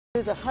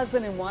A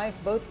husband and wife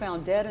both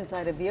found dead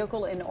inside a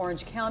vehicle in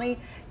Orange County.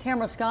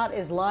 Tamara Scott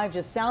is live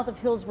just south of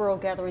Hillsborough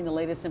gathering the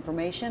latest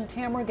information.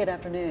 Tamara, good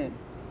afternoon.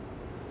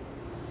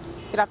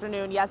 Good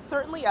afternoon. Yes,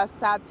 certainly a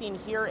sad scene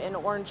here in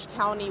Orange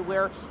County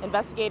where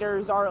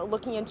investigators are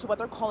looking into what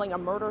they're calling a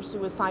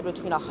murder-suicide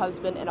between a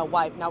husband and a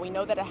wife. Now, we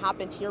know that it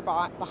happened here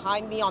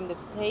behind me on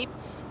this tape,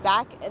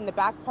 back in the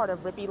back part of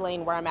Rippy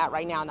Lane where I'm at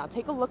right now. Now,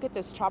 take a look at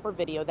this chopper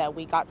video that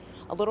we got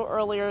a little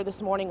earlier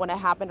this morning when it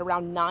happened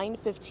around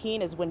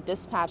 9:15 is when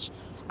dispatch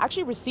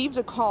actually received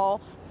a call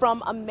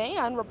from a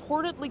man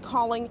reportedly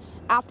calling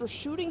after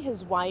shooting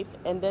his wife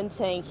and then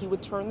saying he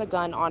would turn the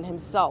gun on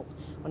himself.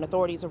 When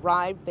authorities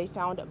arrived, they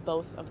found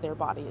both of their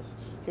bodies.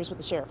 Here's what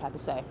the sheriff had to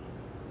say.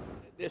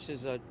 This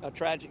is a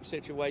tragic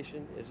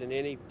situation, as in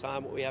any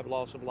time we have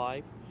loss of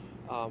life.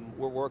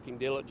 We're working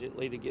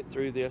diligently to get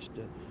through this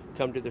to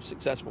come to the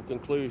successful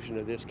conclusion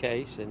of this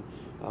case, and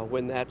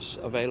when that's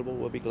available,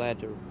 we'll be glad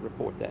to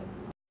report that.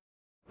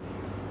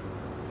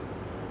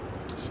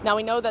 Now,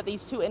 we know that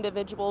these two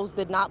individuals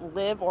did not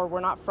live or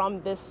were not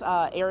from this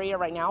area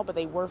right now, but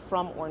they were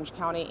from Orange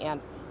County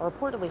and are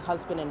reportedly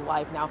husband and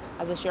wife. Now,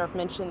 as the sheriff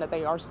mentioned, that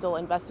they are still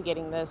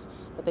investigating this,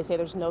 but they say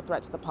there's no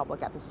threat to the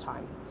public at this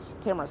time.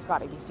 Tamara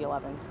Scott, ABC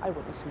 11,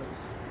 Eyewitness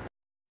News.